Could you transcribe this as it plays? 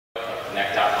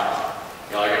connect.com.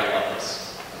 Y'all are gonna love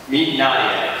this. Meet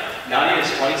Nadia. Nadia is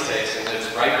 26 and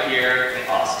lives right here in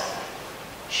Austin.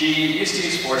 She used to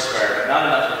use Foursquare, but not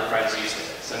enough of her friends used it,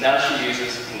 so now she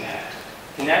uses Connect.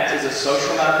 Connect is a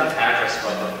social map and address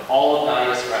book of all of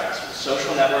Nadia's friends, from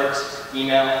social networks,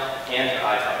 email, and her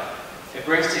iPhone. It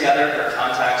brings together her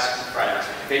contacts and friends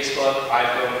from Facebook,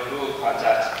 iPhone, Google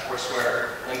Contacts,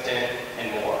 Foursquare, LinkedIn,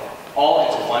 and more,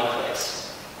 all into one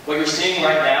place. What you're seeing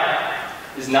right now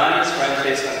is Nadia's friends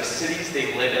based on the cities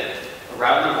they live in,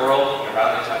 around the world and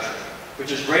around the country,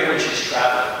 which is great when she's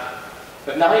traveling.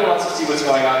 But Nadia wants to see what's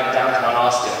going on in downtown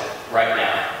Austin right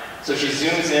now. So she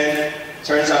zooms in,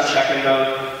 turns on check-in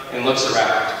mode, and looks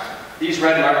around. These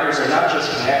red markers are not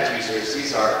just Connect users,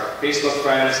 these are Facebook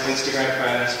friends, Instagram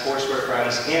friends, Foursquare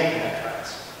friends, and Connect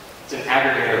friends. It's an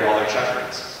aggregator of all their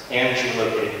check-ins and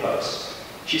geolocated posts.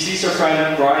 She sees her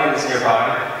friend Brian is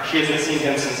nearby. She hasn't seen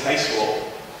him since high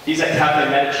school. He's at Cafe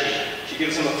Medici. She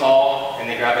gives him a call, and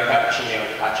they grab a cappuccino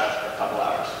and catch up for a couple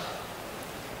hours.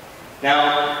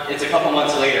 Now, it's a couple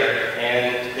months later,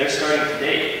 and they're starting to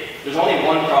date. There's only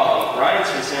one problem. Brian's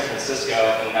from San Francisco,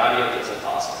 and Nadia lives in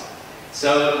Austin.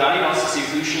 So Nadia wants to see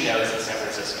who she knows in San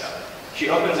Francisco. She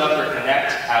opens up her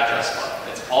Connect address book.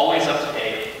 It's always up to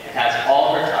date and has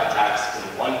all her contacts in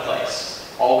one place,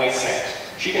 always synced.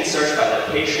 She can search by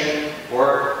location,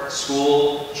 work,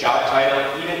 school, job title,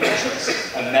 even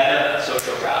interests, a meta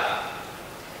social graph.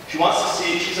 She wants to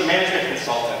see, she's a management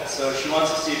consultant, so she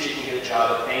wants to see if she can get a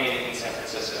job at Bain in San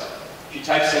Francisco. She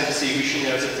types in to see who she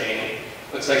knows at Bain.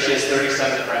 Looks like she has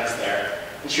 37 friends there.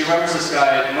 And she remembers this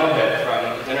guy, Mohit,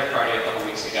 from the dinner party a couple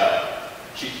weeks ago.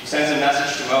 She sends a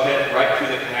message to Mohit right through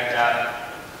the Connect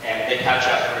app, and they catch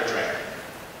up for a drink.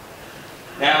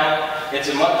 Now, it's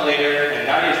a month later, and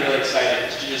Nadia's really excited.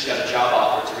 She just got a job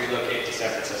offer to relocate to San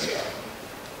Francisco.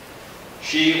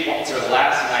 It's her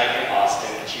last night in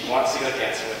Austin, and she wants to go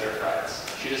dancing with her friends.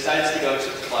 She decides to go to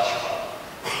the Flush Club.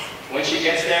 When she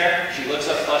gets there, she looks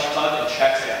up Flush Club and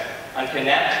checks in. On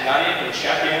Connect, Nadia can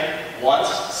check in once,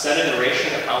 set a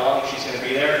duration of how long she's going to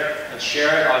be there, and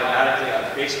share it automatically on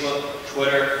Facebook,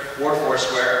 Twitter, or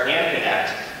Foursquare, and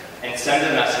Connect, and send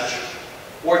a message,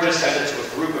 or just send it to a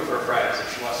group of her friends if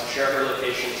she wants to share her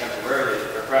location temporarily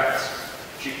with her friends.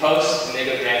 She posts, and they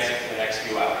go dancing for the next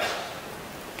few hours.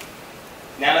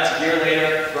 Now it's a year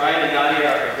later, Brian and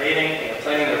Nadia are dating, and they're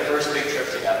planning their first big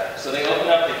trip together. So they open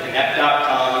up the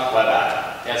Connect.com web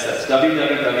app. Yes, that's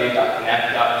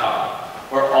www.connect.com,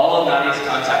 where all of Nadia's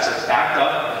contacts are backed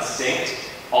up and synced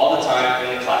all the time in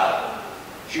the cloud.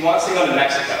 She wants to go to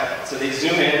Mexico, so they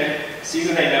zoom in, see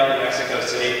who they know in Mexico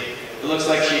City. It looks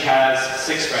like she has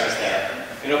 6 friends there.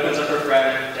 It opens up her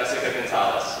friend, Jessica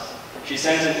Gonzalez. She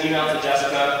sends an email to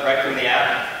Jessica right from the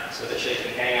app so that she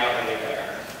can hang out when they're there.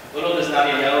 Little does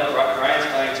Nadia know, Brian's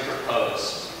planning to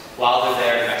propose while they're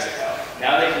there in Mexico.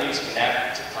 Now they can use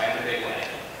Connect to plan the big wedding.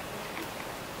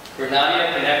 For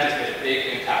Nadia, Connect has made a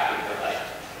big impact in her life.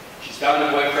 She's found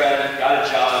a boyfriend, got a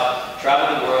job,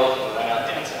 traveled the world, and went out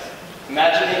dancing.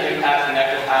 Imagine the impact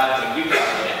Connect will have when you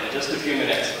download it in just a few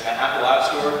minutes from the Apple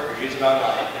App Store or use it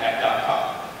online at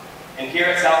Connect.com. And here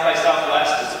at South by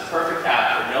Southwest, it's a perfect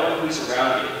app for knowing who's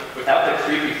around you without the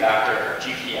creepy factor of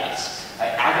GPS. By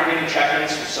aggregating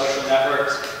check-ins from social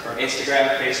networks, from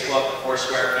Instagram, Facebook,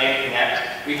 Foursquare, and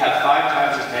Connect, we have 5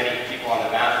 times as many people on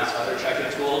the map as other check-in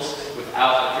tools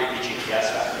without the creepy GPS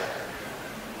factor.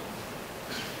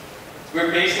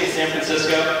 We're based in San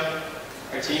Francisco.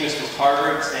 Our team is from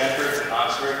Harvard, Stanford, and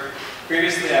Oxford.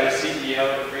 Previously, I was CEO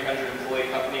of a 300-employee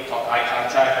company called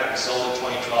iContact that we sold in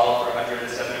 2012 for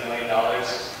 $170 million,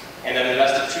 and I've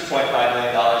invested $2.5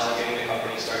 million in getting the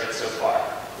company started so far.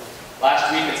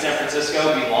 Last week in San Francisco,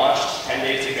 we launched 10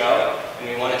 days ago, and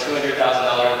we won a $200,000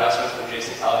 investment from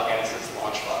Jason Calacanis'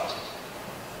 launch fund.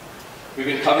 We've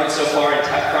been covered so far in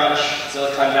TechCrunch,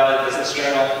 Silicon Valley Business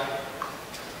Journal,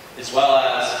 as well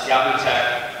as Yahoo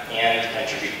Tech and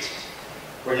VentureBeat.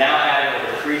 We're now adding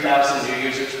over 3,000 new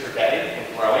users per day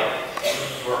and growing.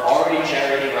 We're already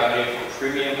generating revenue from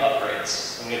premium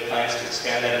upgrades, and we have plans to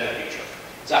expand that in the future.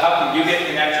 So how can you get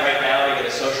Connect right now to get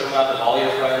a social map of all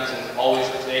your friends and always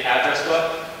up-to-date address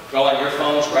book? Go on your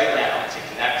phones right now to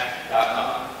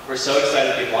Connect.com. We're so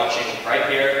excited to be launching right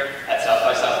here at South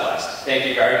by Southwest. Thank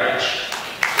you very much.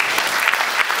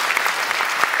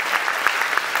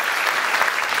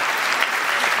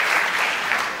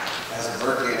 As a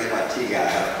Berkeley and MIT guy, I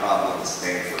have a problem with the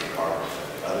Stanford part.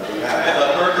 Other than that, The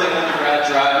Berkeley undergrad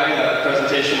driving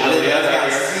presentation. I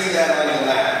didn't see that on the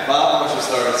map. Bob, why don't you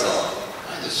start us off?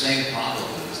 I had the same problem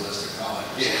with this list of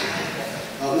colleges.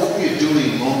 Yeah. What were you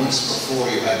doing moments before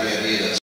you had the idea that